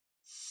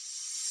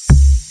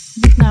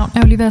Mit navn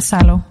er Olivia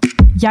Sarlov.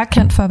 Jeg er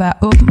kendt for at være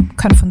åben,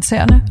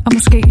 konfronterende og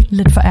måske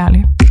lidt for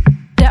ærlig.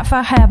 Derfor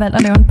har jeg valgt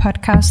at lave en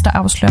podcast, der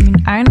afslører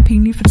mine egne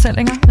pinlige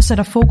fortællinger og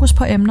sætter fokus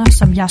på emner,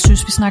 som jeg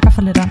synes, vi snakker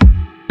for lidt om.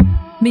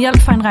 Med hjælp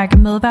fra en række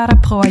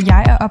medværter prøver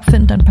jeg at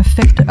opfinde den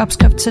perfekte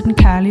opskrift til den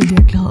kærlige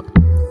virkelighed.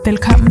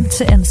 Velkommen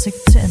til Ansigt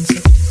til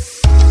Ansigt.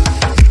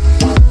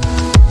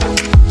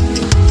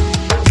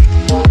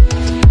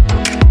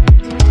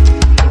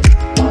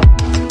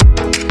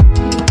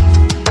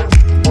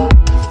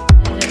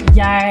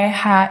 Jeg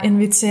har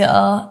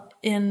inviteret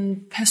en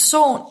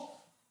person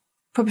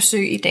på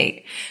besøg i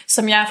dag,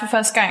 som jeg for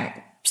første gang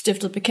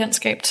stiftede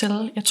bekendtskab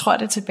til. Jeg tror,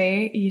 det er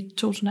tilbage i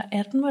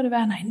 2018, må det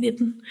være,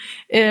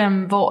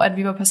 19, hvor at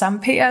vi var på samme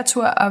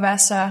PR-tur og var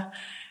så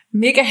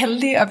mega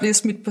heldige at blive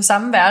smidt på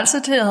samme værelse.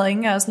 Det havde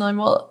ingen af os noget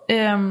imod.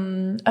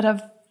 Og der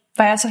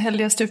var jeg så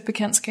heldig at stifte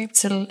bekendtskab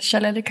til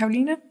Charlotte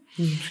Caroline,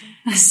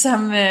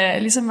 som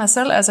ligesom mig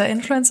selv, altså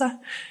influencer.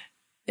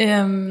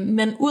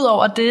 Men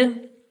udover det,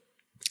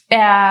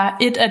 er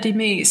et af de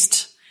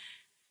mest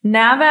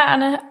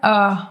nærværende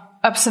og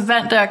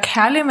observante og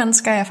kærlige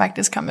mennesker, jeg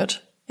faktisk har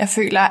mødt. Jeg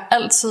føler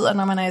altid, at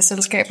når man er i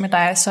selskab med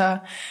dig, så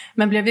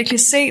man bliver virkelig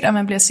set, og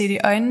man bliver set i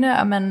øjnene,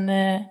 og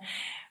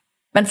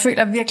man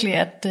føler virkelig,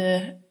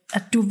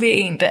 at du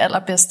vil en det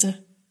allerbedste.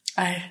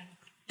 Ej,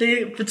 det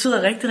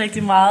betyder rigtig,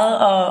 rigtig meget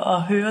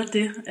at høre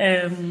det.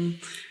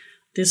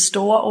 Det er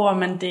store ord,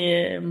 men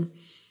det...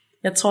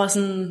 Jeg tror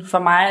sådan, for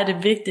mig er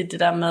det vigtigt det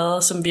der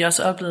med, som vi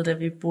også oplevede, da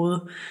vi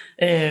boede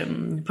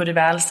på det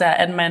værelse der,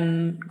 at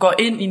man går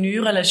ind i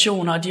nye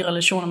relationer, og de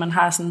relationer, man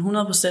har sådan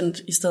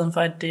 100%, i stedet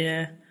for, at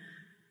det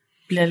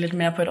bliver lidt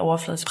mere på et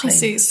overfladisk plan.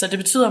 Præcis. Så det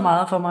betyder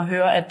meget for mig at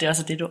høre, at det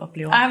også er det, du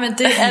oplever. Ej, men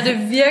det er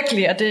det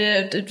virkelig, og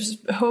det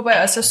håber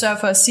jeg også, at sørge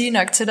for at sige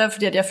nok til dig,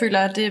 fordi at jeg føler,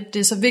 at det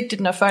er så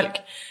vigtigt, når folk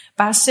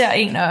bare ser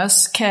en, og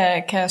også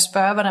kan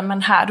spørge, hvordan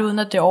man har det, uden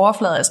at det er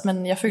overfladisk,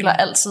 men jeg føler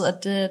altid,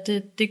 at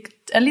det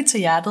er lige til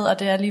hjertet, og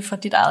det er lige fra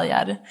dit eget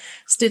hjerte.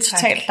 Så det er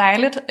totalt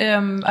dejligt,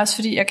 også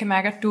fordi jeg kan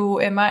mærke, at du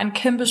emmer en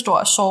kæmpe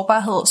stor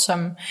sårbarhed,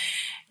 som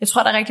jeg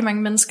tror, der er rigtig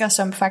mange mennesker,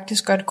 som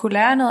faktisk godt kunne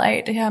lære noget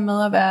af, det her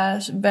med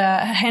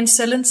at have en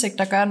selvindsigt,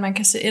 der gør, at man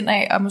kan se ind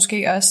af, og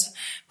måske også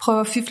prøve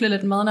at fifle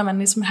lidt med, når man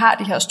ligesom har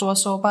de her store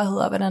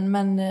sårbarheder, og hvordan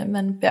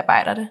man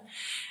bearbejder det.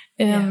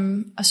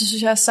 Og så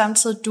synes jeg også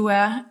samtidig, at du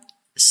er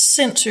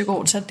sindssygt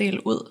god til at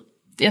dele ud.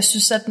 Jeg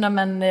synes, at når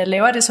man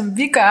laver det, som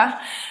vi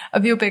gør,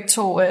 og vi er jo begge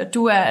to,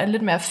 du er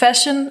lidt mere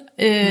fashion,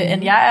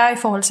 end jeg er i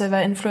forhold til at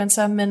være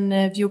influencer, men vi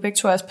er jo begge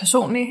to også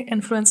personlige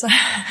influencer.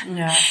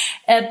 Ja.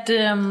 At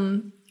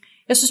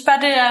jeg synes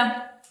bare, det er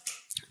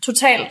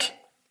totalt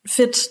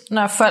fedt,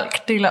 når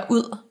folk deler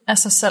ud af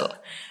sig selv,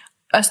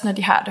 også når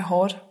de har det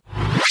hårdt.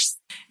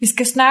 Vi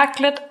skal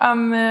snakke lidt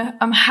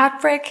om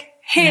heartbreak,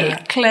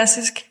 helt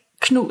klassisk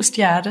knust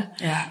hjerte,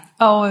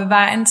 og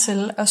vejen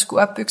til at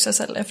skulle opbygge sig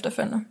selv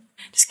efterfølgende.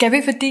 Det skal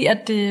vi, fordi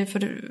at det for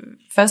det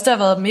første har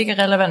været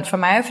mega relevant for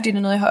mig, fordi det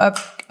er noget, jeg har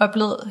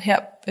oplevet her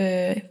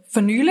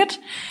for nyligt,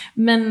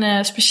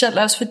 men specielt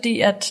også fordi,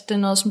 at det er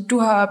noget, som du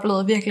har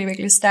oplevet virkelig,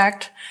 virkelig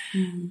stærkt,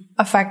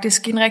 og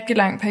faktisk i en rigtig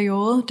lang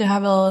periode. Det har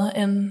været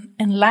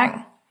en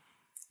lang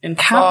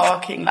kamp.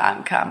 Fucking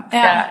lang kamp.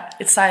 Ja,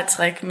 et sejt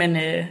træk, men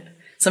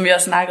som vi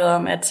også snakkede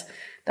om, at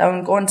der er jo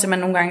en grund til, at man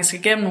nogle gange skal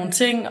igennem nogle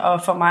ting,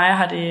 og for mig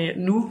har det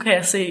nu, kan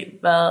jeg se,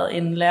 været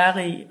en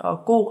lærerig og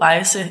god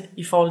rejse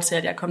i forhold til,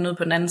 at jeg kom ned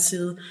på den anden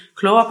side,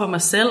 klogere på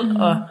mig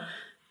selv, og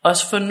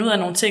også fundet ud af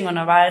nogle ting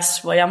undervejs,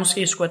 hvor jeg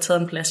måske skulle have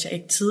taget en plads, jeg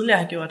ikke tidligere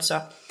har gjort, så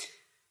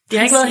det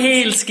har ikke været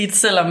helt skidt,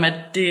 selvom at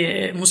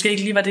det måske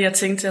ikke lige var det, jeg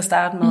tænkte til at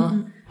starte med.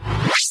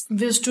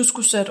 Hvis du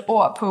skulle sætte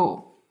ord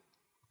på,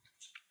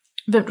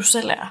 hvem du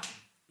selv er.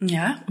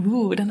 Ja.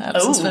 Den er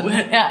altid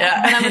spændende.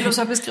 Hvordan vil du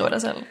så beskrive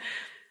dig selv?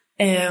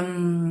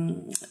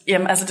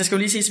 Jamen altså det skal jo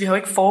lige siges, vi har jo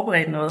ikke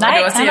forberedt noget. Nej, og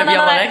det var også at vi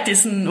var rigtig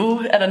sådan,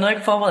 er der noget jeg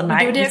kan forberede? Nej,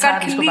 det er jo det, jeg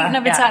godt kan lide, når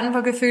vi tager den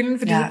på gefylden,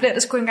 fordi så bliver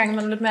det sgu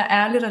engang lidt mere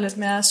ærligt og lidt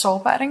mere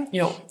sårbart, ikke?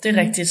 Jo, det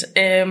er rigtigt.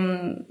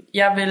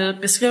 Jeg vil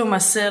beskrive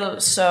mig selv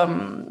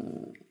som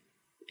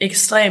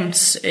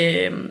ekstremt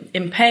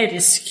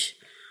empatisk,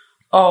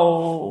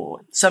 og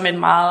som en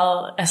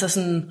meget altså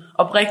sådan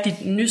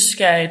oprigtigt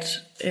nysgerrigt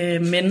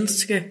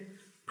menneske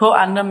på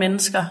andre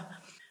mennesker,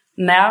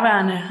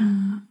 nærværende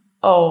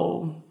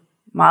og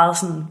meget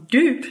sådan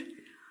dyb.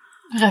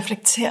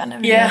 Reflekterende,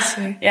 vil jeg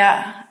sige. Ja,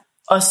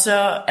 og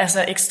så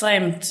altså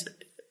ekstremt,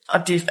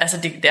 og det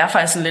er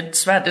faktisk sådan lidt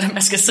svært, det der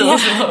man skal sidde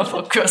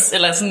og køre,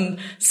 eller sådan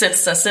sætte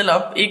sig selv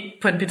op, ikke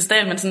på en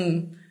pedestal, men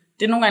sådan,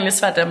 det er nogle gange lidt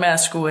svært der med at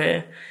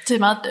skulle... det er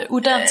meget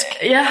udansk.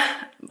 Ja,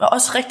 og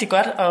også rigtig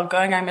godt at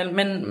gøre en gang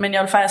imellem, men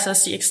jeg vil faktisk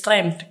også sige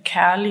ekstremt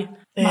kærlig.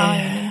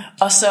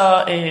 Og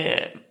så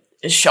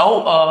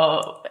sjov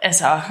og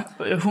altså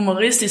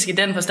humoristisk i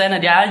den forstand,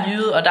 at jeg er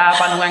jyde, og der er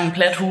bare nogle gange en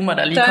plat humor,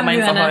 der lige kommer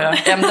ind fra højre.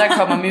 Jamen, der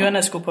kommer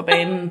myrerne sgu på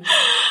banen.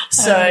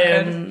 Så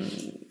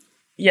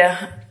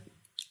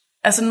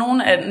altså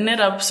nogle af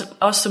netop,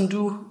 også som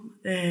du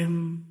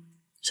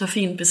så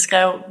fint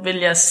beskrev, vil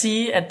jeg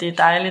sige, at det er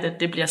dejligt, at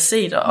det bliver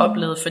set og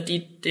oplevet,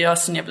 fordi det er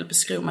også sådan, jeg vil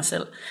beskrive mig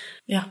selv.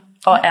 Ja.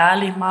 Og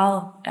ærlig,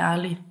 meget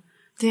ærlig.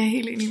 Det er jeg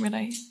helt enig med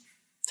dig i.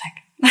 Tak.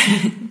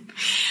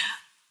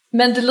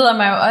 Men det leder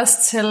mig jo også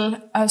til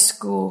at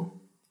skulle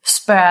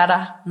spørge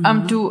dig,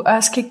 om du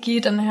også kan give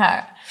den her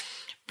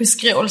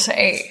beskrivelse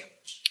af,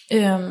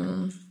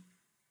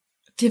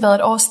 det har været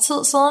et års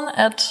tid siden,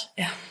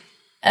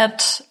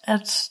 at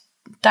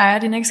dig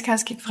og din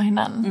ekskæreste gik fra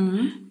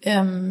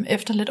hinanden,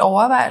 efter lidt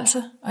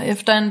overvejelse, og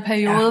efter en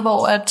periode,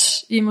 hvor at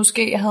I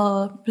måske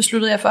havde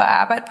besluttet jer for at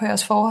arbejde på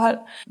jeres forhold,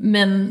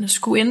 men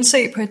skulle indse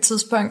på et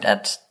tidspunkt,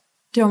 at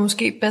det var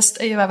måske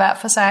bedst, at I var hver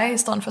for sig, i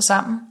stedet for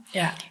sammen.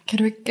 Ja. Kan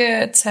du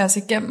ikke tage os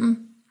igennem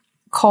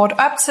kort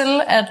op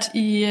til, at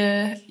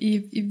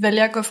I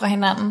vælger at gå fra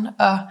hinanden,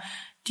 og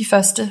de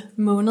første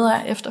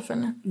måneder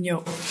efterfølgende?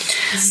 Jo.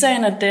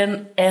 Sagen er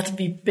den, at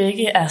vi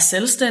begge er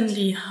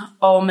selvstændige,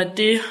 og med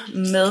det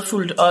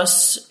medfulgt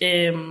også,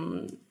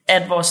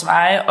 at vores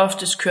veje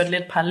oftest kørte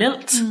lidt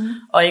parallelt,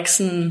 og ikke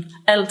sådan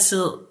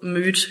altid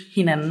mødte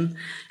hinanden.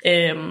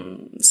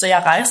 Så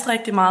jeg rejste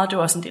rigtig meget, det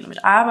var også en del af mit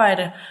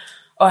arbejde,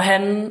 og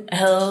han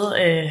havde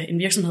en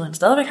virksomhed, han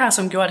stadigvæk har,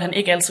 som gjorde, at han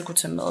ikke altid kunne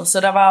tage med. Så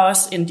der var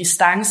også en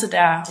distance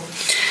der.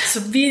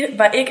 Så vi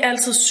var ikke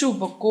altid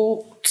super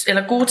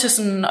gode til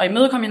sådan at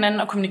imødekomme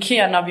hinanden og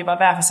kommunikere, når vi var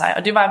hver for sig.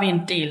 Og det var vi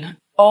en del.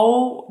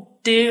 Og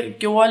det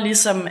gjorde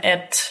ligesom,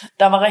 at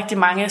der var rigtig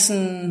mange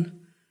sådan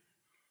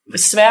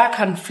svære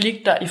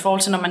konflikter i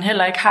forhold til, når man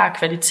heller ikke har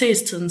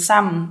kvalitetstiden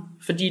sammen.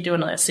 Fordi det var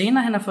noget, jeg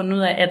senere hen har fundet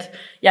ud af, at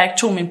jeg ikke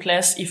tog min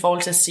plads i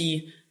forhold til at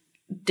sige,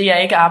 det er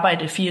ikke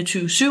arbejde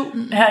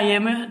 24/7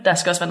 herhjemme, der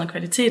skal også være noget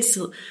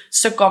kvalitetstid,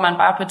 så går man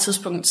bare på et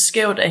tidspunkt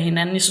skævt af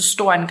hinanden i så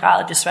stor en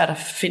grad, at det er svært at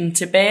finde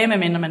tilbage,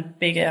 medmindre man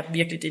begge er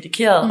virkelig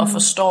dedikeret og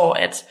forstår,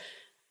 at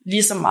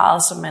lige så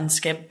meget som man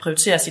skal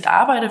prioritere sit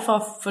arbejde for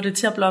at få det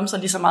til at blomstre,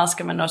 lige så meget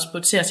skal man også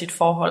prioritere sit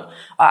forhold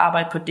og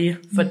arbejde på det,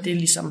 for det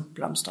ligesom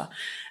blomstrer.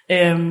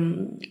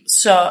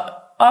 Så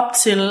op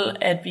til,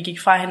 at vi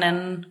gik fra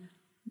hinanden,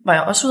 var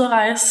jeg også ude at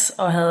rejse,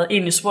 og havde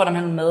egentlig spurgt, om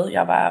han var med.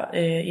 Jeg var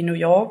i New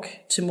York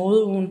til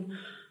modeugen,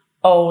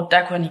 og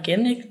der kunne han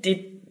igen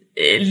ikke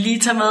lige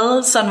tage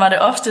med. Sådan var det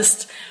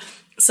oftest.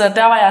 Så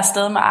der var jeg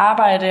afsted med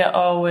arbejde,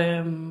 og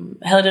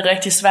havde det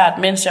rigtig svært,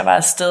 mens jeg var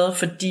afsted,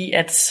 fordi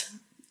at,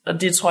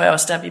 og det tror jeg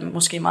også, der er vi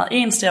måske meget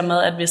ens der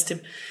med, at hvis det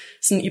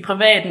sådan i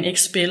privaten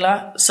ikke spiller,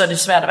 så er det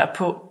svært at være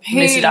på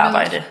med sit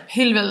arbejde.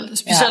 Helt vildt.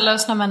 Specielt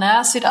også, når man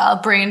er sit eget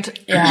brand.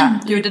 Ja,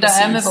 det er jo det, der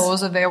er med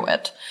vores erhverv,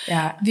 at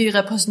vi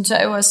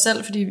repræsenterer jo os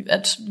selv, fordi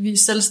at vi er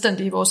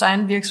selvstændige i vores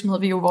egen virksomhed.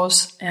 Vi er jo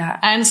vores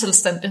egen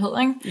selvstændighed,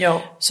 ikke? Jo.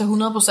 Så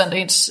 100%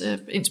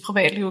 ens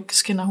privatliv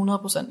skinner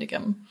 100%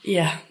 igennem.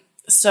 Ja,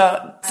 så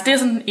det er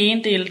sådan en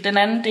ene del. Den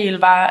anden del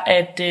var,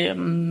 at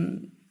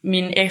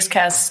min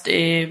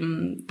ekskæreste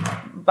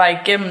var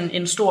igennem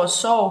en stor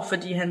sorg,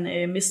 fordi han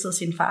mistede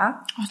sin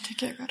far. Det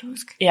kan jeg godt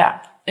huske. Ja,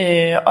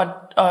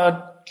 og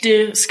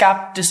det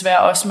skabte desværre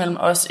også mellem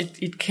os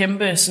et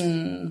kæmpe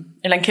sådan,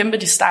 eller en kæmpe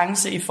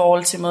distance i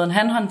forhold til måden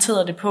han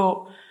håndterede det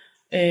på,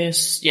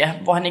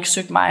 hvor han ikke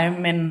søgte mig,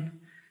 men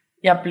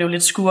jeg blev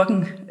lidt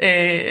skurken,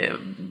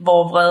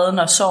 hvor vreden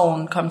og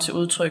sorgen kom til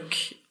udtryk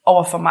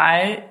over for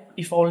mig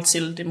i forhold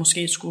til det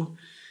måske skulle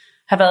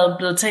have været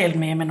blevet talt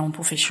med nogle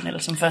professionelle,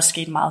 som først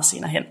skete meget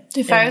senere hen.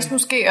 Det er faktisk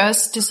måske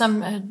også det,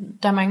 som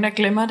der er mange, der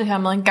glemmer det her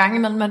med en gang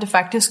imellem, at det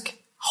faktisk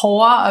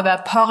hårdere at være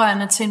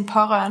pårørende til en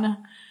pårørende,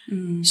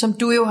 som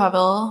du jo har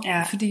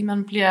været, fordi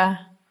man bliver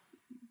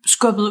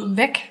skubbet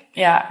væk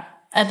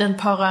af den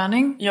pårørende,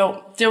 ikke? Jo,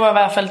 det var i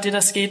hvert fald det, der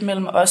skete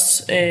mellem os.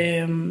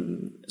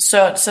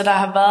 Så der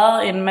har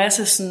været en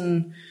masse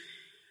sådan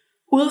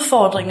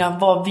udfordringer,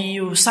 hvor vi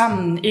jo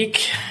sammen ikke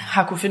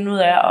har kunne finde ud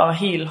af at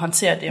helt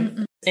håndtere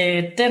det.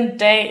 Den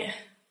dag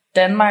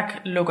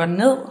Danmark lukker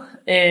ned,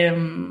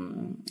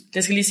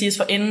 det skal lige siges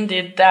for inden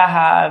det, der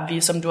har vi,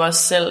 som du også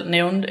selv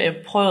nævnte,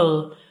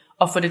 prøvet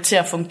at få det til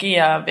at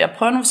fungere ved at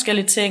prøve nogle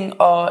forskellige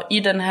ting, og i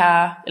det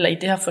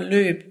her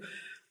forløb,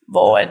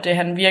 hvor at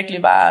han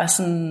virkelig var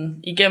sådan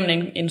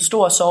igennem en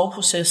stor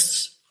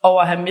soveproces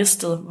over at have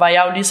mistet, var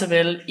jeg jo lige så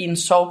vel i en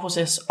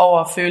soveproces over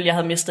at føle, at jeg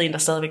havde mistet en, der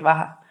stadigvæk var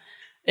her,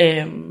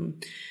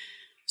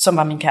 som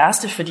var min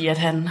kæreste, fordi at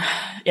han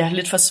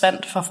lidt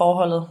forsvandt fra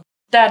forholdet.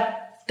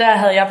 Der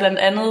havde jeg blandt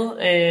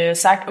andet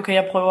sagt, okay,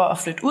 jeg prøver at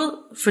flytte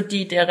ud,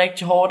 fordi det er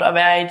rigtig hårdt at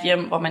være i et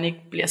hjem, hvor man ikke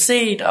bliver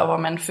set, og hvor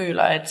man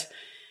føler, at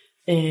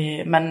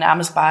man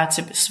nærmest bare er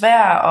til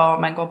besvær,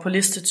 og man går på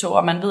listetog,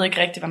 og man ved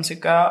ikke rigtig, hvad man skal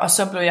gøre. Og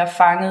så blev jeg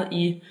fanget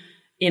i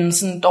en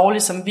sådan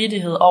dårlig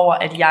samvittighed over,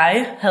 at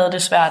jeg havde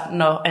det svært,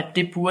 når at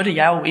det burde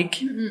jeg jo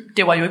ikke.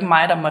 Det var jo ikke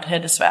mig, der måtte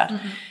have det svært.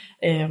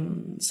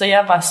 Så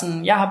jeg var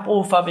sådan, jeg har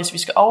brug for, hvis vi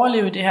skal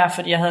overleve det her,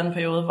 fordi jeg havde en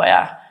periode, hvor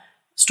jeg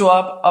stod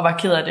op og var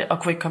ked af det, og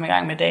kunne ikke komme i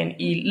gang med dagen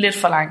i lidt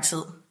for lang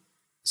tid.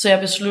 Så jeg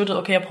besluttede,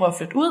 okay, jeg prøver at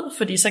flytte ud,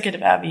 fordi så kan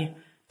det være, at vi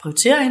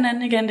prioriterer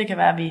hinanden igen, det kan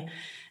være, at vi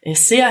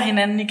ser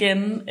hinanden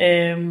igen,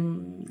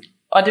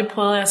 og det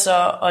prøvede jeg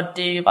så, og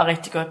det var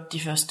rigtig godt de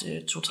første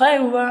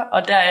 2-3 uger,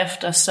 og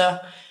derefter så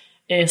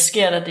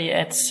sker der det,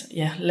 at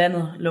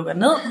landet lukker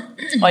ned,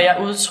 og jeg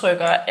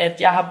udtrykker,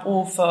 at jeg har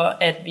brug for,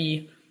 at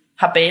vi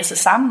har base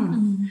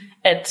sammen,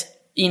 at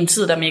i en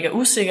tid, der er mega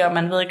usikker,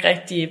 man ved ikke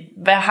rigtig,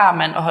 hvad har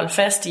man at holde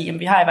fast i, jamen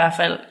vi har i hvert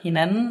fald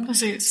hinanden.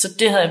 Præcis. Så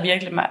det havde jeg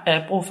virkelig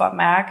brug for at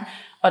mærke,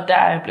 og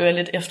der blev jeg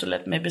lidt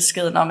efterladt med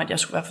beskeden om, at jeg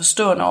skulle være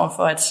forstående over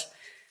for, at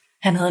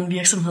han havde en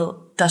virksomhed,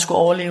 der skulle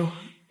overleve.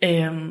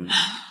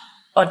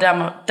 Og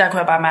der kunne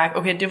jeg bare mærke,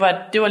 okay,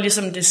 det var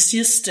ligesom det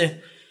sidste,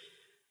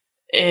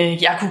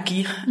 jeg kunne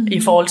give,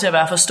 i forhold til at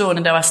være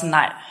forstående. Der var sådan,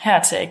 nej,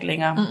 her til jeg ikke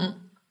længere.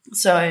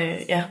 Så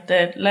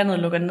da landet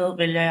lukker ned,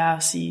 vælger jeg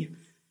at sige,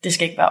 det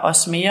skal ikke være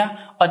os mere.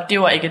 Og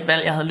det var ikke et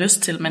valg, jeg havde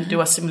lyst til, men det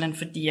var simpelthen,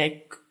 fordi jeg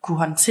ikke kunne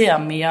håndtere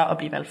mere og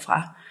blive valgt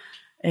fra.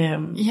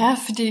 Ja,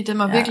 fordi det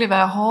må virkelig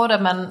være hårdt,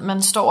 at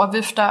man står og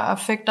vifter og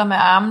fægter med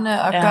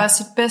armene og gør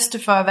sit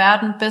bedste for at være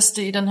den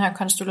bedste i den her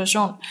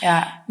konstellation.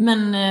 Ja.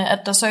 Men at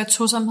der så i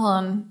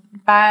tosomheden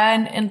bare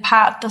er en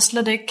part, der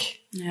slet ikke...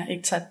 Ja,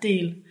 ikke tager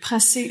del.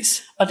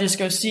 Præcis. Og det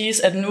skal jo siges,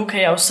 at nu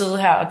kan jeg jo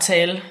sidde her og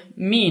tale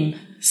min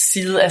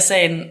side af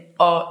sagen,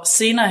 og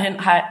senere hen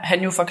har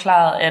han jo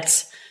forklaret,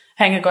 at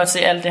han kan godt se,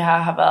 at alt det her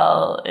har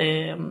været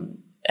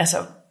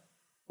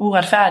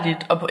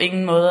uretfærdigt og på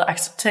ingen måde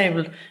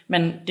acceptabelt,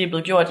 men det er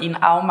blevet gjort i en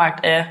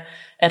afmagt af,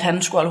 at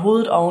han skulle holde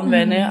hovedet oven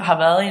vande, har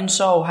været i en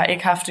sorg, har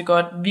ikke haft det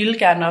godt, ville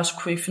gerne også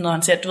kunne ikke finde noget at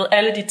håndtere. Du ved,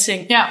 alle de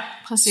ting,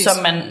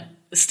 som man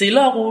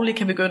stille og roligt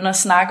kan begynde at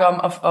snakke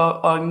om,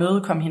 og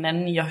imødekomme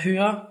hinanden i at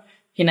høre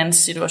hinandens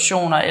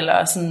situationer,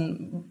 eller sådan,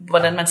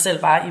 hvordan man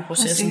selv var i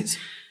processen.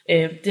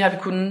 Det har vi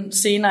kunnet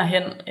senere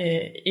hen,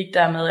 ikke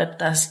dermed, at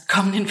der er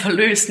kommet en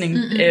forløsning.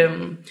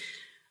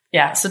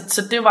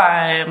 Så det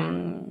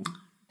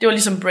var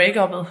ligesom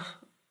break-up'et,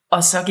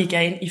 og så gik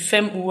jeg ind i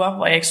 5 uger,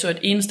 hvor jeg ikke så et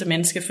eneste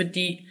menneske,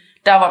 fordi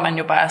der var man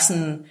jo bare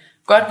sådan,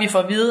 godt vi får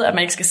at vide, at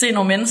man ikke skal se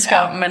nogen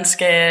mennesker, man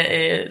skal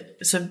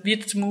så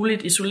vidt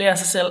muligt isolere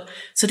sig selv.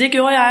 Så det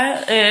gjorde jeg,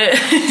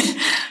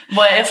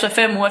 hvor jeg efter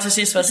 5 uger til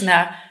sidst var sådan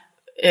her,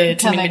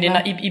 til mine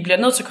veninder, I bliver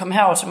nødt til at komme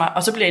herover til mig,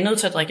 og så bliver I nødt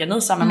til at drikke jer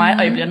ned sammen med mig,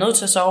 og I bliver nødt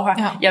til at sove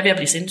her. Jeg er ved at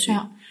blive sindssyg.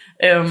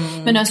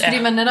 Men også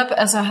fordi man netop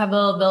har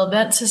været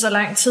vant til så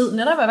lang tid,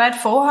 netop at være et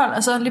forhold,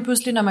 og så lige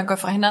pludselig, når man går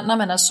fra hinanden, når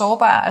man er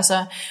sårbar,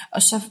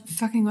 og så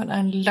fucking under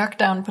en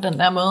lockdown på den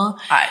der måde.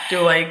 Nej,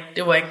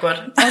 det var ikke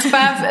godt. Også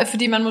bare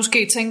fordi man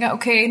måske tænker,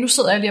 okay, nu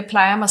sidder jeg lige og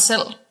plejer mig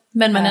selv,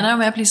 men man ender jo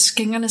med at blive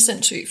skingerne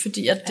sindssyg,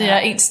 fordi at det er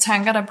ens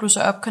tanker, der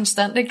blusser op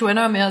konstant. Ikke? Du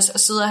ender jo med at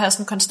sidde og have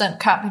sådan en konstant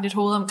kamp i dit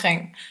hoved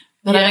omkring,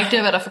 hvad der er rigtigt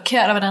og hvad der er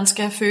forkert, og hvordan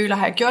skal jeg føle,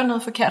 har jeg gjort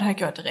noget forkert, har jeg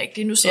gjort det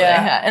rigtigt, nu sidder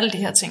jeg her, alle de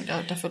her ting,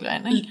 der følger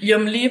ind. Ikke?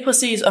 Jamen lige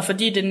præcis, og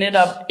fordi det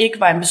netop ikke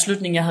var en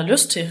beslutning, jeg havde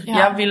lyst til.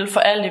 Jeg ville for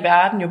alt i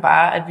verden jo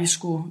bare, at vi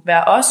skulle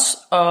være os,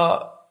 og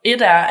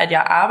et er, at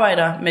jeg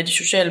arbejder med de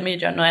sociale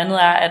medier, noget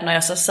andet er, at når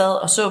jeg så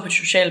sad og så på de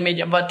sociale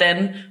medier,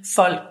 hvordan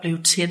folk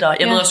blev tættere.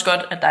 Jeg ved også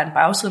godt, at der er en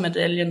bagside med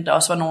medaljen, der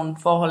også var nogle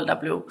forhold, der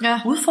blev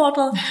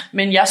udfordret,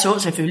 men jeg så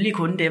selvfølgelig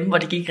kun dem, hvor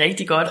det gik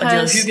rigtig godt, og det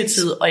havde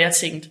hyggetid, og jeg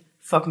tænkte,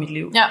 fuck mit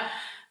liv. Ja.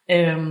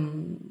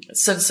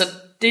 Så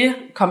det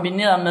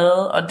kombineret med,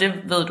 og det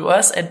ved du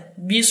også, at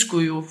vi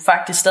skulle jo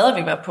faktisk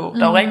stadigvæk være på.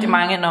 Der er jo rigtig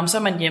mange, når så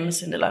er man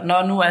hjemmesendt, eller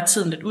når nu er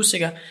tiden lidt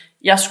usikker.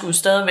 Jeg skulle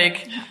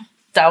stadigvæk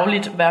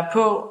dagligt være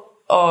på,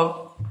 og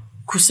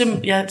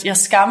jeg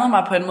skammede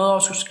mig på en måde,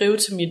 at skulle skrive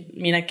til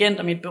min agent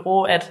og mit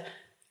bureau, at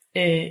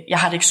jeg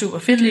har det ikke super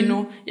fedt lige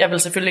nu. Jeg vil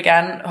selvfølgelig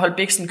gerne holde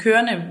biksen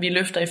kørende. Vi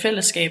løfter i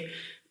fællesskab.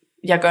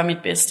 Jeg gør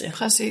mit bedste.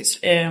 Præcis.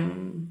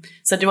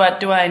 Så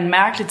det var en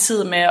mærkelig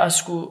tid med at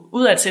skulle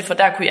udad til, for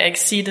der kunne jeg ikke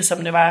sige det,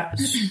 som det var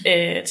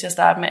til at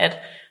starte med, at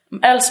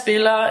alt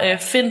spiller,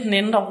 find den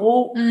indre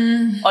ro,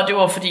 og det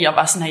var fordi, jeg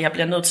var sådan her, jeg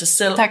bliver nødt til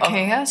selv. Der er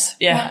kaos.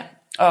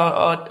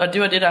 Og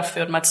det var det, der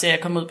førte mig til, at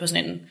komme ud på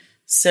sådan en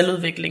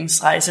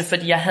selvudviklingsrejse,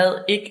 fordi jeg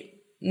havde ikke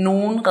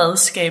nogen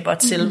redskaber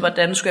til,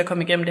 hvordan skulle jeg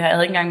komme igennem det her. Jeg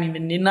havde ikke engang mine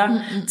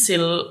veninder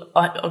til,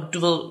 og du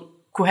ved,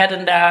 kunne have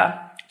den der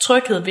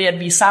tryghed ved, at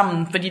vi er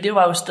sammen, fordi det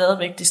var jo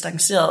stadigvæk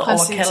distanceret over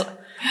kald.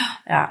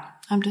 Ja.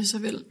 Jamen, det er så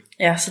vildt.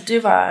 Ja, så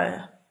det var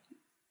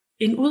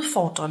en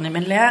udfordrende,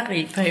 men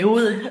lærerig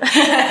periode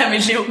af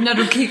mit liv. Når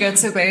du kigger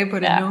tilbage på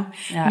det nu.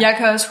 Ja. Jeg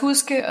kan også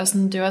huske, og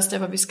sådan, det er også der,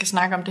 hvor vi skal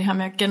snakke om det her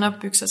med at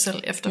genopbygge sig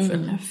selv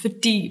efterfølgende,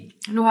 fordi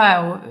nu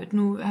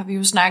har vi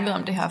jo snakket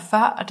om det her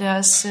før, og det er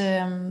også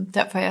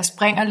derfor, jeg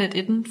springer lidt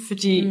i den,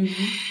 fordi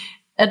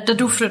at da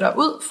du flytter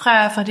ud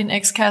fra din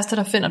ekskæreste,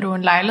 der finder du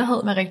en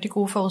lejlighed med rigtig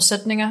gode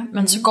forudsætninger,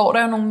 men så går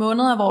der jo nogle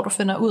måneder, hvor du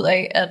finder ud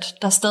af, at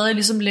der stadig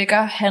ligesom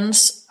ligger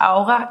hans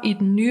aura i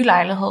den nye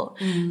lejlighed,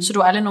 så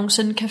du aldrig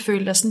nogensinde kan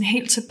føle dig sådan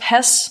helt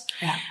tilpas,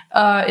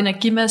 og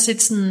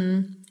energimæssigt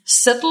sådan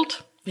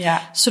settled. Ja.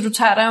 Så du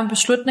tager dig jo en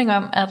beslutning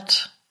om, at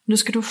nu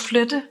skal du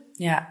flytte.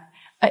 Ja.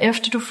 Og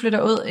efter du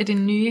flytter ud i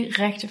din nye,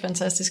 rigtig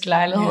fantastiske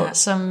lejlighed,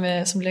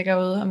 som ligger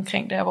ude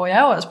omkring der, hvor jeg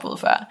jo også boede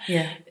før,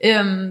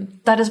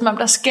 der er det som om,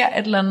 der sker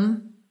et eller andet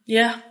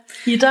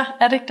i dig,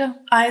 er det ikke det?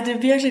 Ej, det er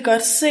virkelig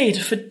godt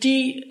set,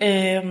 fordi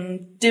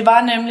det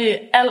var nemlig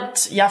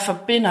alt, jeg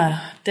forbinder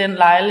den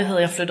lejlighed,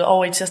 jeg flyttede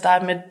over i til at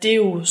starte med, det er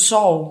jo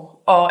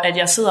sorg, og at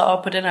jeg sidder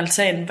oppe på den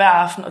altan hver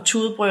aften og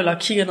tudebrøler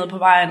og kigger ned på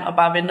vejen og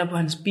bare venter på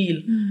hans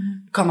bil,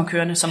 kommer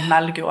kørende, som han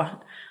aldrig gjorde.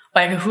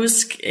 Og jeg kan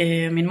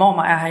huske, min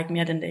mormor er her ikke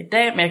mere den dag i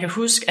dag, men jeg kan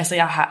huske, altså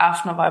jeg har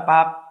aftener, hvor jeg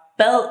bare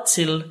bad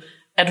til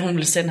at hun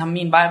ville sende ham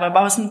min vej, hvor jeg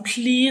bare var sådan,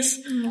 please,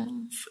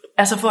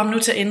 altså få ham nu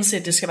til at indse,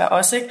 at det skal være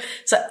os, ikke?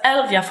 Så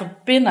alt jeg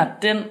forbinder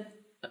den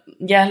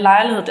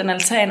lejlighed, den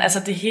altan, altså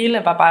det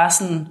hele var bare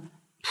sådan,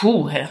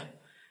 puha,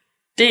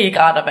 det er ikke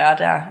rart at være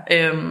der.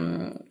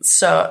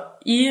 Så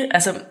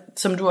altså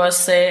som du også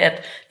sagde,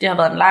 at det har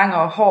været en lang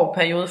og hård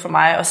periode for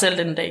mig, og selv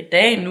den dag i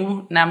dag,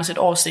 nu nærmest et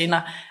år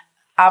senere,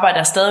 arbejder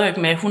jeg stadigvæk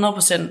med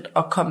 100%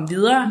 at komme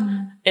videre.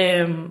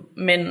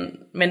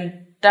 Men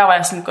der var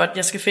jeg sådan godt,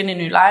 jeg skal finde en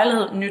ny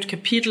lejlighed, et nyt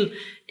kapitel,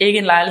 ikke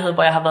en lejlighed,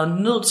 hvor jeg har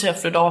været nødt til at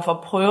flytte over for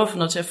at prøve at få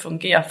noget til at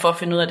fungere, for at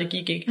finde ud af, at det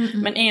gik ikke.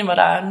 Men en, hvor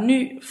der er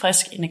ny,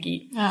 frisk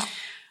energi. Ja.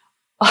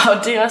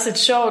 Og det er også et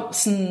sjovt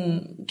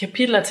sådan,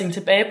 kapitel at tænke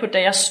tilbage på,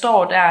 da jeg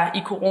står der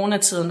i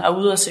coronatiden og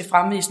ude og se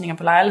fremvisninger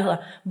på lejligheder,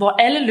 hvor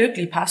alle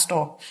lykkelige par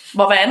står.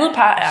 Hvor hver andet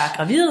par er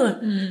gravide,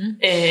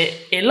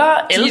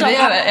 eller ældre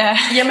par. Ja.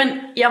 Jamen,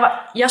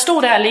 jeg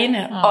stod der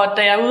alene, og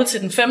da jeg er ude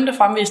til den 5.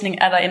 fremvisning,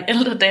 er der en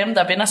ældre dame,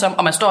 der vender sig om,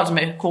 og man står altså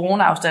med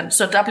corona-afstand,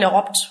 så der bliver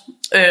råbt,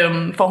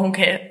 for hun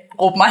kan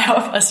råbe mig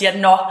op og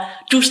sige, nå,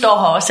 du står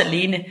her også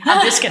alene.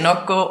 Jamen, det skal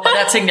nok gå. Og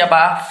der tænkte jeg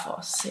bare, for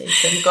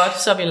satan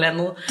godt, så er vi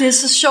landet. Det er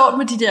så sjovt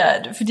med de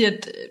der, fordi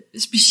at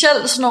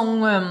specielt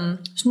sådan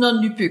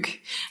noget nybyg.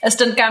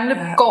 Altså den gamle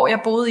gård, jeg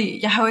boede i,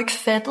 jeg har jo ikke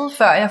fattet,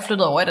 før jeg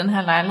flyttede over i den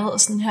her lejlighed,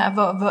 sådan her,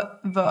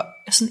 hvor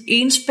sådan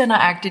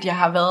enspænderagtigt jeg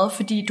har været.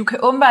 Fordi du kan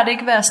åbenbart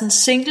ikke være sådan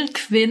single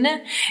kvinde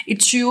i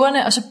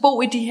 20'erne, og så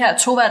bo i de her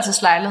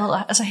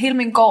toværelseslejligheder. Altså hele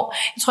min gård,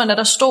 jeg tror endda,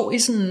 der stod i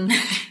sådan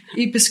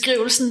i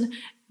beskrivelsen,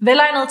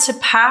 velegnet til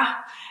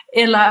par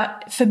eller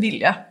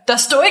familier. Der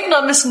stod ikke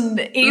noget med sådan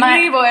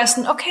enlige, hvor jeg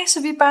sådan, okay,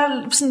 så vi er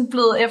bare sådan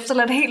blevet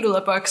efterladt helt ud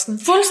af boksen.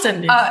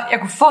 Fuldstændig. Og jeg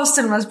kunne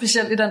forestille mig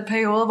specielt i den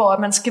periode, hvor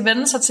man skal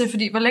vende sig til,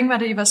 fordi hvor længe var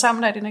det, I var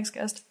sammen af din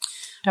ekskæreste?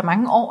 Der er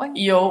mange år,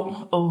 ikke? Jo,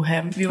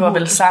 vi var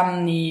vel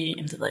sammen i,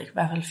 det ved jeg ikke, i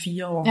hvert fald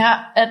 4 år. Ja,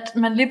 at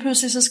man lige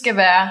pludselig så skal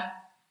være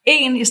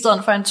en i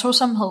stedet for en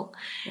tosomhed.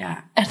 Ja.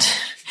 At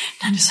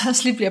når det så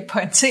også lige bliver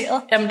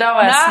pointeret. Jamen der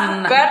var jeg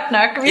sådan, godt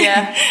nok.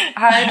 Ja,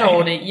 hej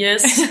Dorte,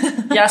 yes,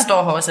 jeg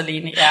står her også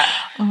alene.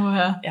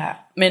 Ja.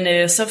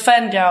 Men så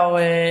fandt jeg jo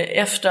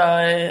efter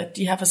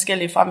de her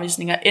forskellige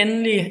fremvisninger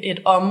endelig et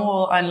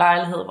område og en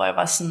lejlighed, hvor jeg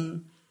var sådan,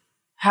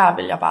 her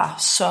vil jeg bare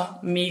så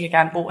mega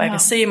gerne bo. Jeg kan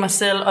se mig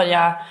selv, og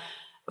jeg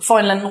får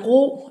en eller anden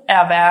ro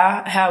af at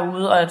være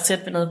herude og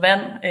tæt ved noget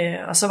vand.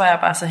 Og så var jeg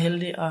bare så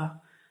heldig, og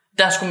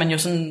der skulle man jo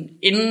sådan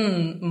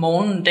inden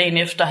morgenen dagen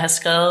efter have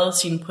skrevet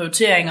sine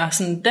prioriteringer.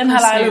 Sådan, den her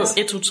lejlighed,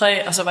 1, 2,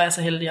 3, og så var jeg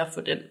så heldig at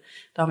få den.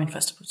 Der var min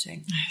første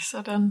prioritering.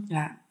 Sådan.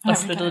 Ja, og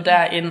flyttede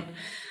derind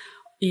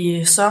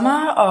i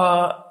sommer,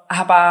 og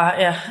har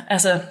bare,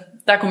 altså,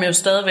 der kunne man jo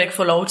stadigvæk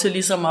få lov til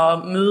ligesom at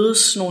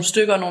mødes nogle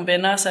stykker og nogle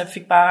venner, så jeg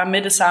fik bare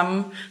med det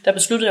samme. Der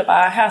besluttede jeg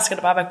bare, her skal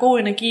der bare være god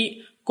energi,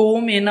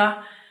 gode minder,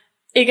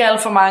 ikke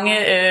alt for mange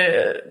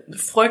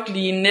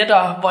frygtelige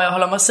nætter, hvor jeg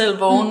holder mig selv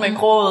vågen med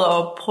gråd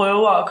og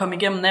prøver at komme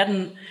igennem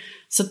natten.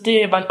 Så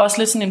det var også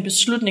lidt sådan en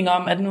beslutning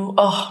om, at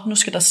nu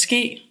skal der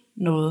ske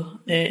noget.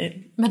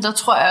 Men der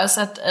tror jeg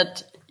også,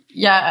 at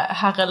jeg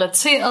har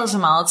relateret så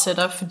meget til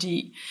dig,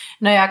 fordi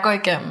når jeg går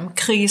igennem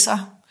kriser,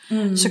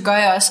 så gør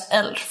jeg også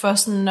alt for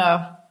sådan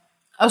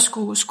at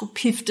skulle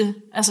pifte,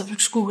 altså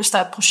skulle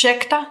starte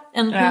projekter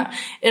enten,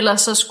 eller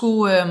så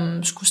skulle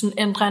sådan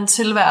ændre en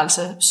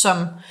tilværelse, som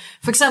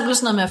for eksempel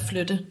sådan noget med at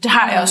flytte. Det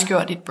har jeg også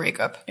gjort i et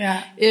breakup.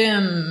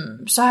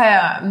 Så har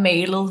jeg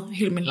malet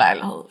hele min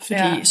lejlighed,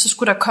 fordi så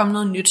skulle der komme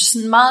noget nyt.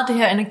 Sådan meget det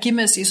her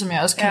energimæssige, som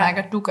jeg også kan mærke,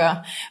 at du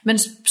gør. Men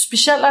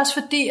specielt også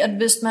fordi, at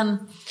hvis man,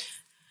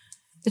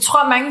 jeg tror,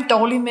 at mange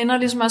dårlige minder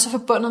ligesom også er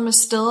forbundet med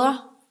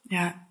steder.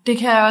 Ja. Det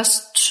kan jeg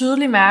også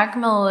tydeligt mærke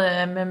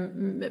med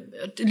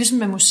ligesom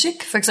med musik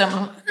for eksempel,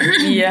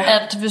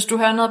 at hvis du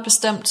hører noget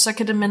bestemt, så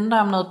kan det minde dig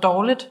om noget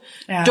dårligt.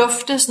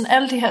 Dufte, sådan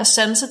alle de her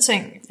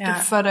sanseting, det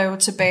får dig jo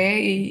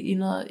tilbage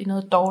i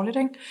noget dårligt,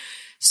 ikke?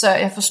 Så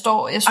jeg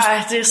forstår, jeg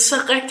synes... det er så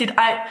rigtigt.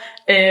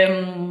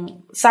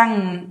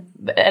 Sangen,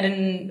 er det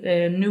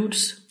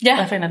Nudes? Ja,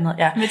 hvad fanden er den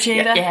hedder? Med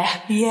Jada.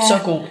 Ja, så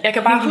god. Jeg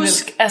kan bare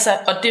huske, altså,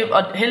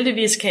 og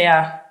heldigvis kan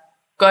jeg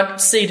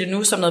godt se det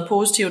nu som noget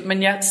positivt,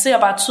 men jeg ser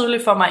bare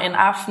tydeligt for mig en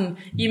aften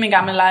i min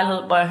gamle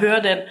lejlighed, hvor jeg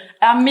hører den,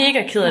 er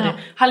mega ked af det,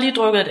 har lige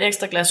drukket et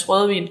ekstra glas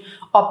rødvin,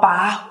 og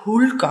bare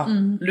hulker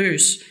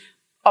løs,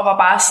 og var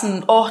bare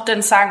sådan,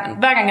 den sang,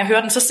 hver gang jeg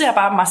hører den, så ser jeg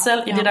bare mig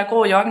selv i det der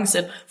grå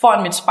joggingsæt,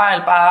 foran mit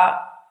spejl, bare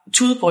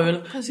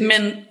tudbrøl,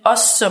 men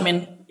også som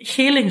en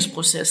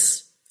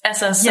helingsproces,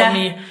 altså som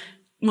i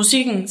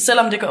musikken,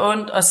 selvom det gør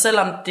ondt, og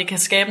selvom det kan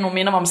skabe nogle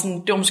minder om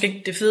sådan, det var måske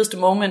ikke det fedeste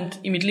moment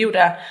i mit liv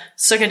der,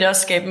 så kan det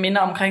også skabe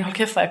minder omkring, hold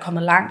kæft, hvor jeg er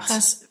kommet langt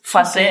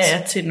fra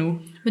dag til nu.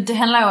 Men det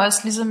handler jo også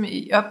ligesom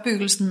i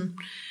opbyggelsen,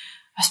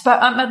 at spørge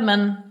om, at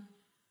man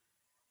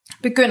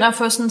begynder at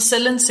få sådan en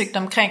selvindsigt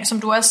omkring,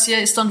 som du også siger,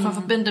 i stedet for at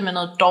forbinde det med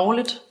noget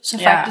dårligt, så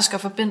faktisk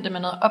at forbinde det med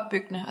noget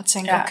opbyggende, og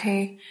tænke,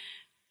 okay,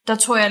 der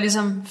tog jeg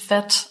ligesom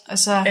fat, og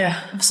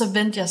så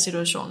vendte jeg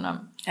situationen om.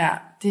 Ja.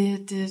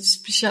 Det er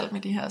specielt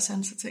med de her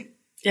sanseting.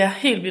 Ja,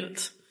 helt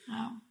vildt. Ja.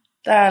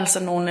 Der er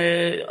altså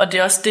nogle, og det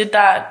er også det, der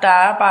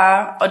er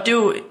bare, og det er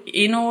jo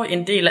endnu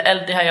en del af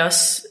alt det her, jeg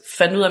også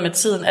fandt ud af med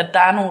tiden, at der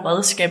er nogle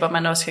redskaber,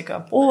 man også kan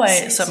gøre brug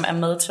af, som er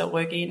med til at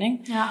rykke en, ikke?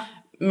 Ja.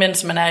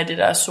 Mens man er i det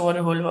der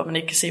sorte hul, hvor man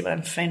ikke kan se,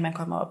 hvordan fanden man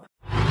kommer op.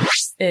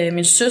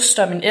 Min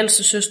søster, min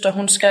ældste søster,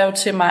 hun skrev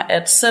til mig,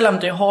 at selvom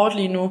det er hårdt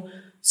lige nu,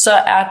 så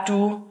er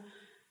du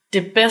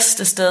det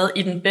bedste sted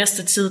i den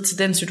bedste tid til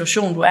den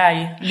situation, du er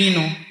i lige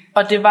nu.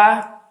 Og det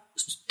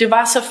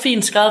var så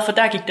fint skrevet, for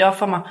der gik det op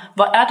for mig,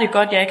 hvor er det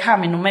godt, jeg ikke har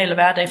min normale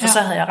hverdag, for så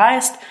havde jeg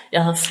rejst,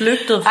 jeg havde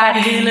flygtet fra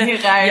det hele,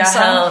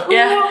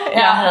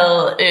 jeg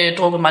havde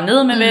drukket mig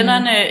ned med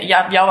vennerne,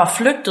 jeg var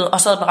flygtet,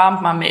 og så havde den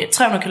ramt mig med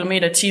 300 km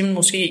i timen,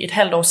 måske et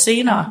halvt år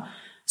senere.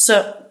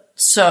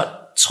 Så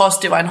trods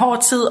det var en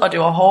hård tid, og det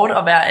var hårdt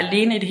at være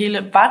alene i det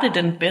hele, var det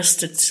den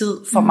bedste tid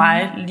for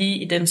mig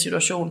lige i den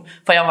situation,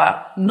 for jeg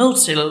var nødt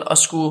til at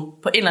skulle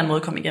på en eller anden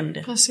måde komme igennem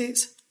det. Præcis.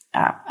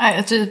 Ja.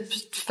 Ej, det er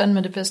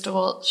fandme det bedste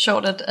råd.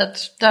 Sjovt,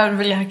 at der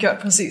ville jeg have gjort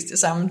præcis det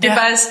samme. Det er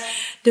faktisk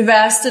det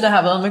værste, der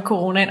har været med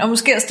coronaen. Og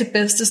måske også det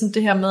bedste, sådan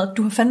det her med, at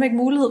du har fandme ikke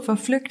mulighed for at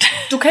flygte.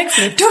 Du kan ikke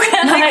flygte. Du kan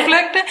ikke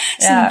flygte.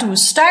 Sådan, du er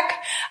stuck.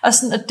 Og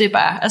sådan, at det er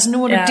bare, altså nu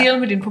må du deal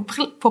med dine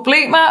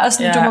problemer, og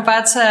sådan, du må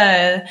bare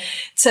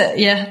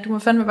tage, du må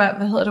fandme bare,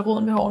 hvad hedder det,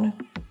 roden ved hårene?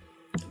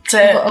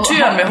 Tag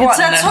tyren ved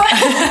hårene.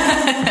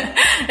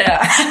 Ja,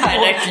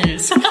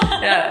 rigtigt.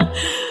 Ja.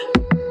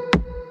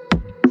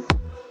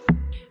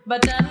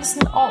 Hvordan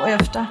sådan år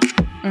efter,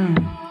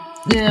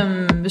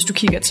 hvis du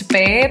kigger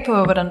tilbage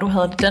på, hvordan du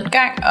havde det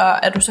dengang, og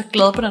er du så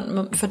glad på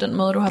for den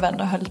måde, du har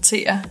valgt at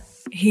håndtere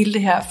hele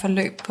det her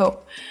forløb på?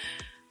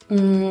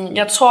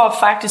 Jeg tror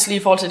faktisk lige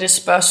i forhold til det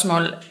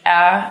spørgsmål,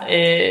 er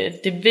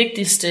det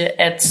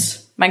vigtigste, at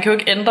man kan jo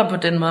ikke ændre på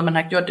den måde, man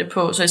har gjort det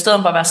på. Så i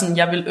stedet for at være sådan,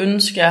 jeg vil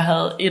ønske, at jeg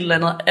havde et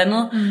eller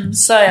andet,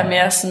 så er jeg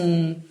mere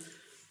sådan,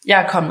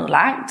 jeg er kommet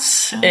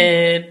langt.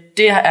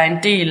 Det er en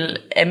del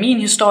af min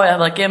historie, jeg har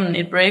været igennem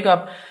et breakup,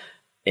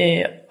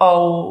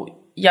 og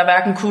jeg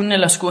hverken kunne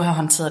eller skulle have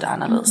håndteret det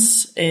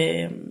anderledes.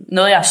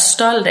 Noget jeg er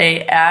stolt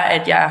af, er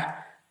at jeg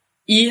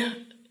i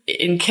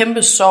en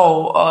kæmpe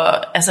sorg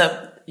og altså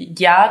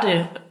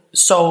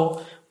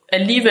hjertesorg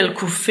alligevel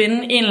kunne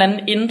finde en eller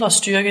anden indre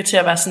styrke til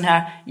at være sådan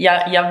her,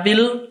 jeg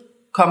vil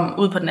komme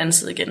ud på den anden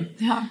side igen.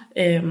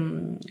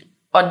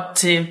 Og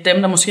til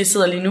dem der måske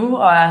sidder lige nu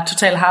og er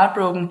totalt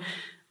heartbroken,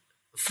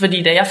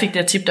 fordi da jeg fik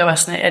det her tip, der var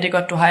sådan, det er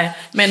godt du har,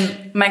 men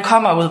man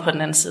kommer ud på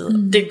den anden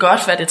side. Det kan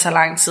godt være, det tager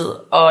lang tid,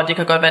 og det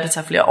kan godt være, det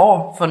tager flere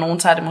år. For nogen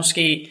tager det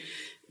måske,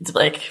 det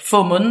ved jeg ikke,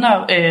 få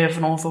måneder,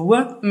 for nogle få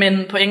uger.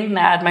 Men pointen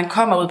er, at man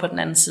kommer ud på den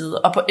anden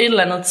side, og på et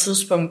eller andet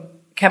tidspunkt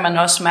kan man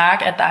også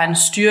mærke, at der er en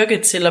styrke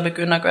til at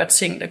begynde at gøre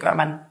ting, der gør, at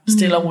man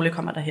stille og roligt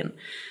kommer derhen.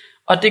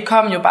 Og det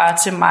kom jo bare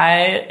til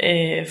mig,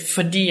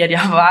 fordi at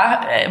jeg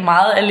var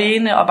meget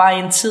alene, og var i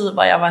en tid,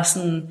 hvor jeg var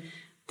sådan,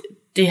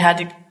 det her,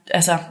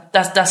 altså,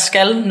 der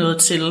skal noget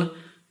til,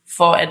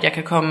 for at jeg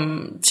kan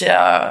komme til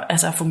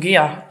at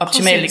fungere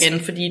optimalt igen.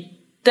 Fordi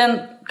den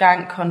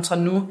gang kontra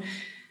nu,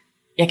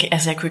 jeg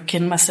kunne ikke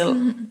kende mig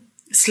selv.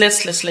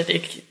 Slet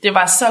ikke. Det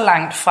var så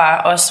langt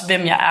fra også,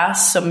 hvem jeg er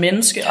som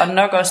menneske, og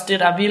nok også det,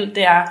 der er vildt,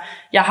 det er,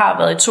 jeg har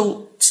været i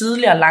 2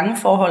 tidligere lange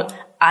forhold.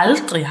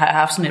 Aldrig har jeg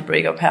haft sådan et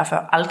breakup her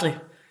før. Aldrig.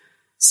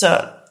 Så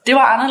det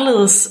var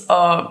anderledes,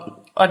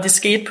 og det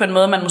skete på en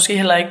måde, man måske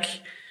heller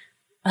ikke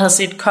havde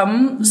set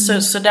komme,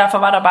 så derfor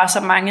var der bare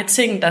så mange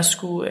ting, der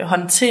skulle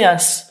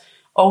håndteres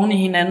oven i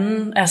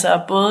hinanden.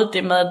 Altså både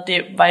det med, at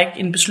det var ikke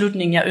en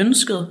beslutning, jeg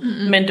ønskede,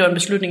 men det var en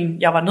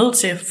beslutning, jeg var nødt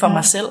til for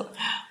mig selv.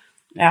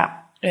 Ja.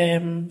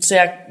 Så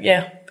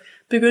jeg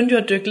begyndte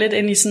jo at dykke lidt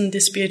ind i sådan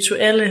det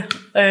spirituelle.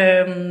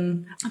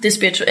 Det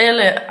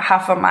spirituelle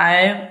har for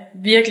mig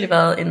virkelig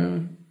været et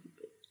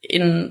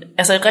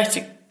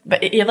rigtig,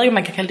 jeg ved ikke, om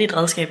man kan kalde det et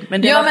redskab.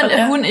 Men det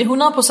er men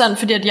 100%,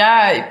 fordi at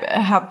jeg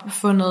har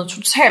fundet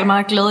totalt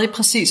meget glæde i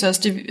præcis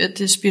også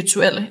det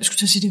spirituelle. Jeg skulle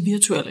til at sige det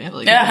virtuelle, jeg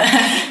ved ikke.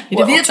 I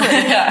det virtuelle,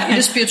 i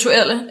det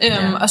spirituelle.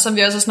 Og som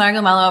vi også har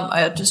snakket meget om,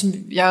 og det, som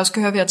jeg også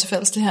kan høre, vi har til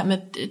fælles det her med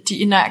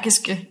de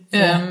energiske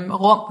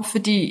rum,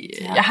 fordi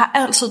jeg har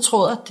altid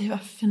troet, at det var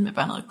fandme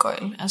bare noget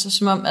gøjl. Altså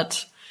som om,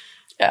 at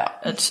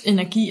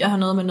energier har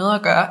noget med noget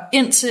at gøre,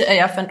 indtil at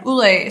jeg fandt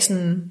ud af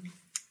sådan,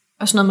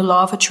 og sådan noget med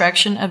law of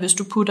attraction, at hvis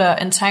du putter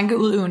en tanke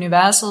ud i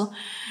universet,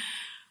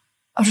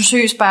 og du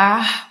seriøst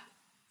bare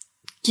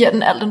giver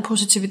den al den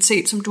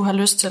positivitet, som du har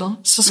lyst til,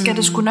 så skal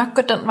det sgu nok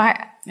gå den vej.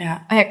 Ja.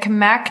 Og jeg kan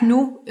mærke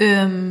nu,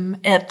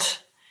 at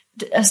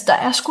der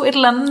er sgu et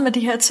eller andet med de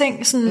her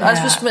ting, sådan,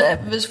 også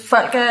hvis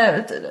folk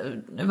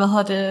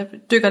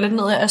dykker lidt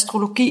ned i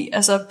astrologi,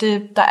 altså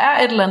der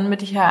er et eller andet med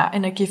de her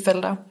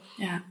energifelter.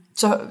 Ja.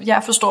 Så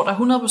jeg forstår dig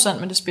 100%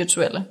 med det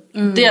spirituelle.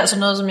 Det er altså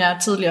noget, som jeg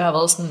tidligere har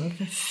været sådan,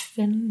 hvad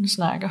fanden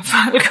snakker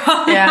folk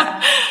om?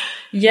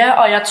 Ja,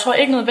 og jeg tror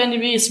ikke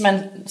nødvendigvis,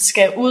 man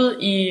skal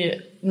ud i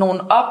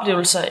nogle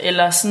oplevelser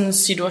eller sådan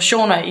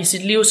situationer i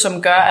sit liv,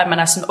 som gør, at man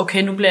er sådan,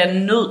 okay, nu bliver jeg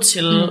nødt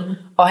til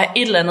at have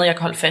et eller andet, jeg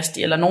kan holde fast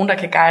i, eller nogen, der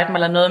kan guide mig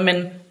eller noget,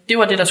 men det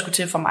var det, der skulle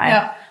til for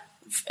mig.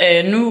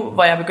 Nu,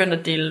 hvor jeg begyndte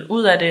at dele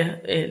ud af det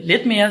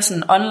lidt mere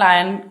sådan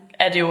online,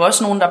 er det jo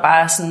også nogen, der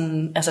bare er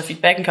sådan, altså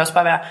feedbacken kan også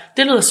bare være,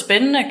 det lyder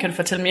spændende, kan du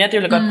fortælle mere, det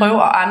vil jeg godt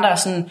prøve, og andre er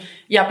sådan,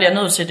 jeg bliver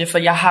nødt til det, for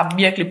jeg har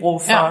virkelig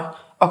brug for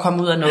at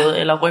komme ud af noget,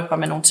 eller rykke mig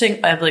med nogle ting,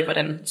 og jeg ved ikke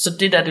hvordan. Så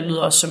det der, det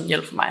lyder også som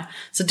hjælp for mig.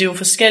 Så det er jo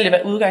forskelligt, hvad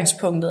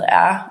udgangspunktet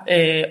er,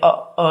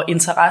 og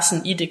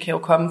interessen i det kan jo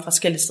komme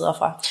forskellige steder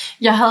fra.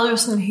 Jeg havde jo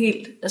sådan en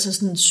helt, altså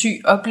sådan en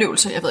syg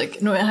oplevelse, jeg ved ikke,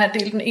 nu har jeg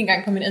delt den en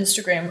gang på min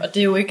Instagram, og det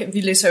er jo ikke,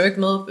 vi læser jo ikke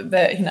med,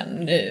 hvad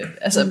hinanden,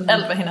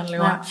 alt hvad hinanden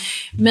laver. Ja.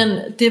 Men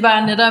det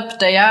var netop,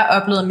 da jeg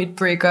oplevede mit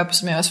breakup,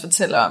 som jeg også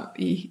fortæller om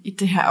i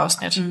det her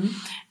afsnit,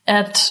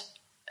 at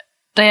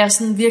da jeg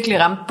sådan virkelig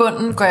ramte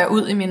bunden, går jeg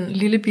ud i min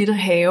lille bitte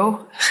have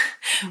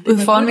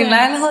ud foran min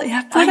lejlighed.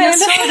 Jeg så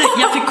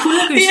det. Jeg fik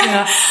kuldegysninger.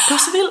 Det var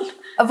så vildt.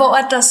 Og hvor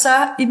at der så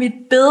i mit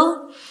bed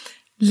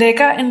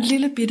ligger en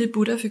lille bitte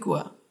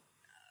Buddha-figur.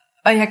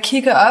 Og jeg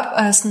kigger op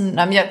og er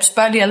sådan, jeg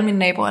spørger lige alle mine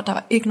naboer, der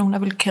var ikke nogen, der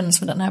ville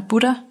kendes med den her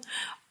Buddha.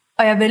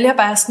 Og jeg vælger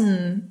bare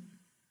sådan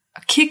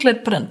at kigge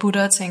lidt på den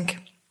Buddha og tænke,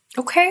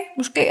 okay,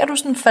 måske er du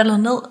sådan faldet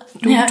ned.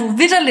 Du er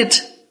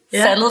vitterligt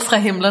faldet fra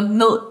himlen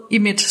ned i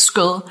mit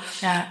skød.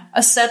 Ja.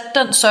 Og satte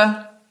den så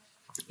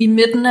i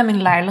midten af min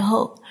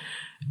lejlighed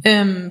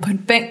på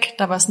en bænk,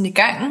 der var sådan i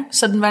gangen,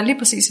 så den var lige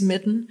præcis i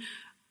midten.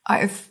 Og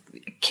jeg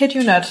kid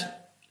you not,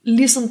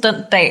 ligesom den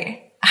dag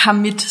har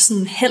mit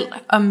sådan held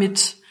og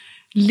mit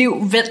liv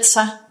vendt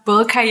sig,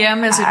 både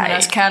karrieremæssigt, men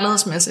også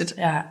kærlighedsmæssigt.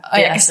 Ja, og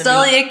jeg kan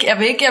stadig ikke, jeg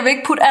vil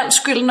ikke putte al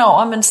skylden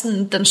over, men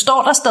sådan, den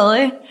står der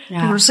stadig. Ja.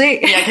 Kan du se?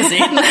 Jeg kan se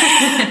den.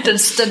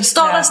 den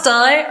står der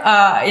stadig,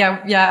 og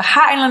jeg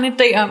har en eller anden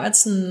idé om, at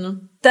sådan,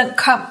 den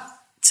kom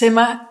til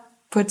mig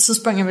på et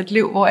tidspunkt i mit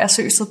liv, hvor jeg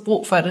seriøst havde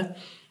brug for det.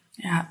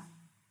 Ja.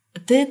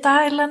 Der er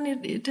et eller andet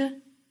i det.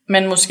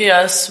 Men måske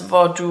også,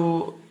 hvor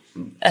du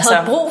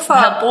havde brug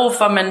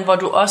for, men hvor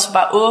du også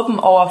var åben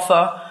over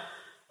for,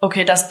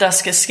 okay, der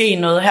skal ske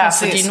noget her,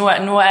 fordi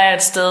nu er jeg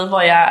et sted,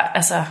 hvor jeg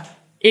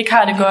ikke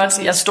har det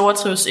godt, jeg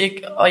stortrives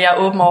ikke, og jeg er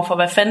åben over for,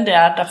 hvad fanden det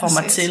er, der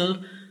får mig til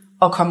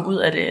at komme ud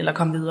af det, eller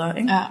komme videre.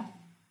 Ikke? Ja.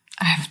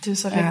 Ej, det er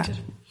så rigtigt.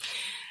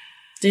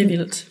 Det er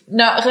vildt.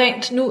 Nå,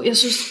 rent nu, jeg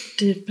synes,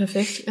 det er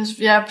perfekt.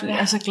 Jeg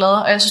er så glad,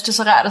 og jeg synes, det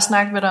er så rart at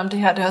snakke med dig om det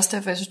her. Det er også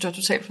derfor, jeg synes, det var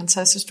totalt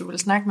fantastisk, du ville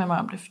snakke med mig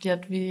om det, fordi at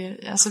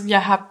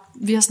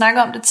vi har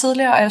snakket om det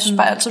tidligere, og jeg synes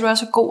bare altid, du er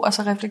så god og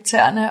så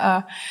reflekterende,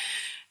 og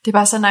det er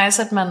bare så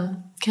nice, at man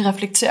kan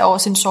reflektere over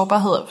sin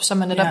sårbarhed, så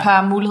man netop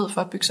har mulighed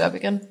for at bygge sig op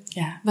igen.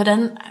 Ja.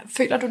 Hvordan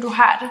føler du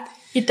har det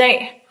i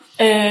dag?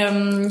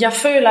 Jeg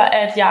føler,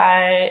 at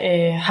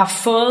jeg har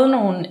fået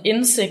nogle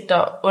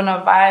indsigter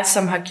undervejs,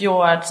 som har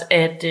gjort,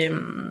 at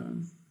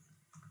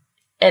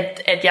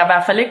jeg i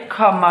hvert fald ikke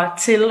kommer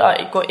til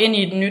at gå ind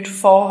i et nyt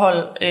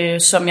forhold,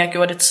 som jeg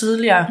gjorde det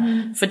tidligere.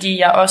 Fordi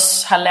jeg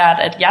også har lært,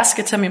 at jeg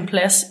skal tage min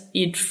plads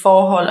i et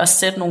forhold og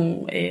sætte nogle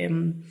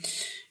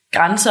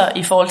grænser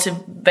i forhold til,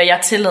 hvad jeg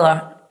tillader,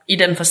 i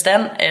den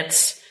forstand,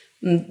 at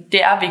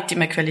det er vigtigt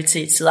med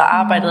kvalitetstid, og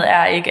arbejdet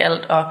er ikke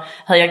alt, og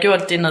havde jeg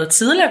gjort det noget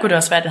tidligere, kunne det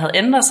også være, at det havde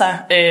ændret sig.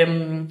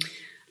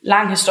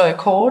 Lang historie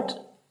kort,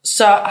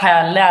 så har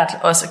jeg lært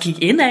også at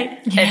kigge indad,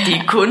 at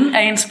det kun er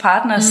ens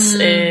partners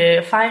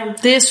fejl.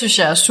 Det synes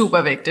jeg er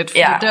super vigtigt,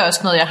 for det er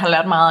også noget, jeg har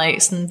lært meget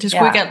af. Sådan, det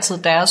skulle ikke altid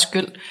deres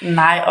skyld.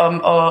 Nej,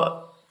 og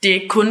det er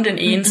ikke kun den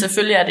ene.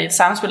 Selvfølgelig er det et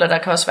samspil, og der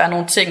kan også være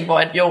nogle ting,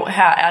 hvor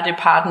her er det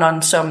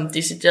partneren, som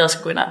decideret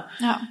skal gå ind og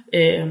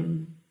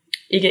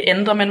ikke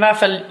ændre, men i hvert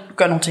fald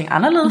gøre nogle ting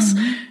anderledes.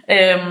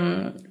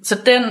 Så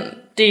den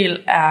del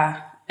er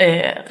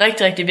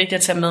rigtig, rigtig vigtigt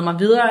at tage med mig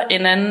videre.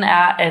 En anden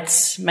er,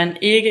 at man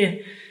ikke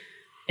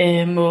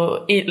må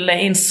lade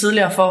ens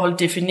tidligere forhold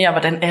definere,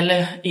 hvordan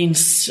alle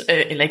ens,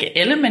 eller ikke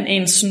alle, men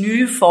ens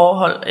nye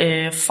forhold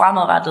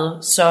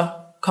fremadrettet så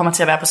kommer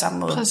til at være på samme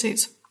måde.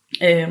 Præcis.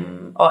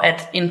 Og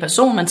at en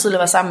person, man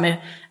tidligere var sammen med,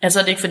 altså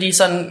det er ikke fordi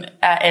sådan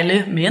er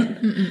alle mænd.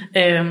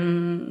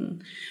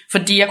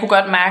 Fordi jeg kunne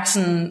godt mærke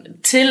sådan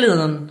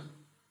tilliden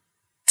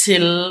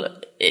til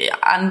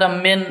andre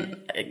mænd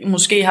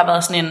måske har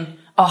været sådan en,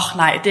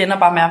 nej, det ender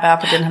bare med at være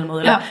på den her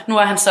måde, eller nu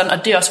er han sådan,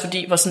 og det er også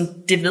fordi, hvor sådan,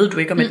 det ved du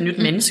ikke om et nyt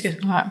menneske.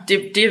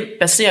 Det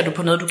baserer du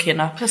på noget, du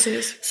kender.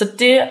 Præcis. Så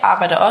det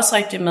arbejder også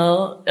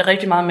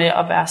rigtig meget med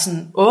at være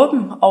sådan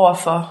åben over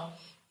for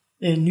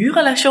nye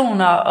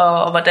relationer,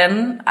 og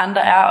hvordan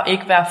andre er, og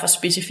ikke være for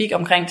specifik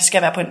omkring, det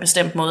skal være på en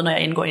bestemt måde, når jeg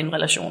indgår i en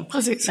relation.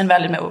 Præcis. Men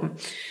være lidt mere åben.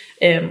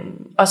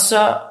 Og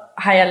så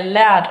har jeg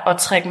lært at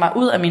trække mig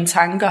ud af mine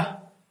tanker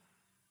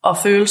og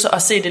følelser,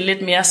 og se det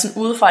lidt mere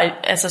sådan udefra,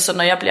 altså så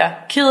når jeg bliver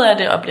ked af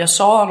det, og bliver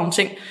såret over nogle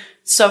ting,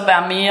 så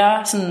være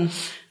mere sådan,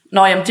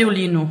 jamen det er jo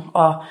lige nu,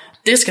 og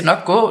det skal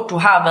nok gå, du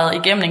har været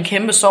igennem en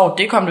kæmpe sorg,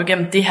 det kom du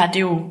igennem, det her, det er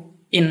jo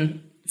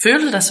en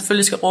følelse, der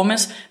selvfølgelig skal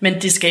rummes,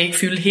 men det skal ikke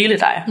fylde hele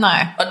dig.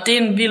 Nej. Og det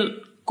er en vild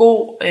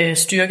god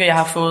styrke, jeg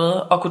har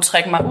fået, at kunne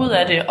trække mig ud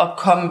af det, og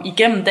komme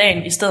igennem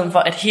dagen, i stedet for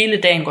at hele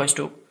dagen går i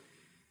stå.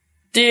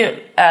 Det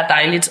er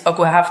dejligt at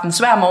kunne have haft en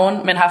svær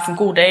morgen, men haft en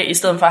god dag, i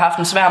stedet for at have haft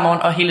en svær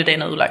morgen, og hele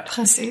dagen er udlagt.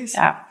 Præcis.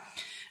 Ja.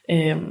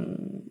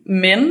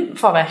 Men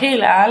for at være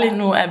helt ærlig,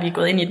 nu er vi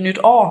gået ind i et nyt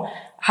år,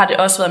 har det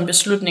også været en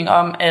beslutning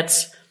om,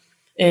 at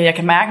Jeg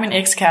kan mærke, at min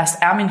ekskæreste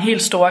er min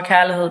helt store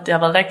kærlighed. Det har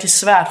været rigtig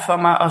svært for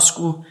mig at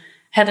skulle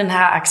have den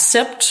her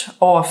accept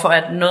over for,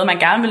 at noget, man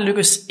gerne vil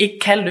lykkes, ikke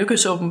kan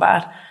lykkes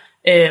åbenbart.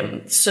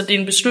 Så det er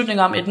en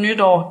beslutning om et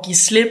nyt år. Giv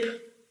slip.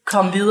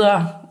 Kom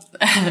videre.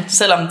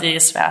 Selvom det er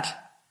svært.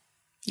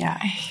 Ja.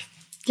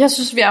 Jeg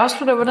synes, vi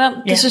afslutter på den.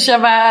 Det synes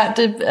jeg var...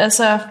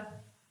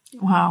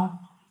 wow.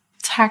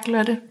 Tak,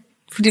 Lotte,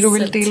 fordi du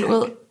ville dele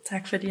ud.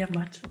 Tak fordi jeg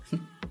måtte.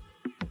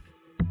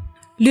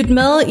 Lyt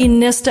med i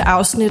næste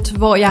afsnit,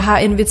 hvor jeg har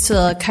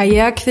inviteret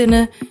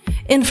karrierekvinde,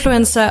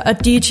 influencer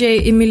og DJ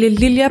Emilie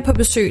Lilja på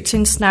besøg til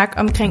en snak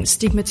omkring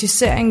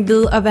stigmatisering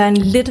ved at være en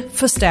lidt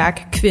for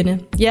stærk kvinde.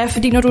 Ja,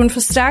 fordi når du er en for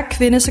stærk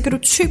kvinde, så kan du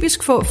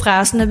typisk få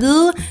frasen at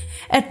vide,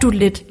 at du er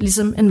lidt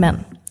ligesom en mand.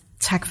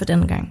 Tak for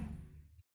denne gang.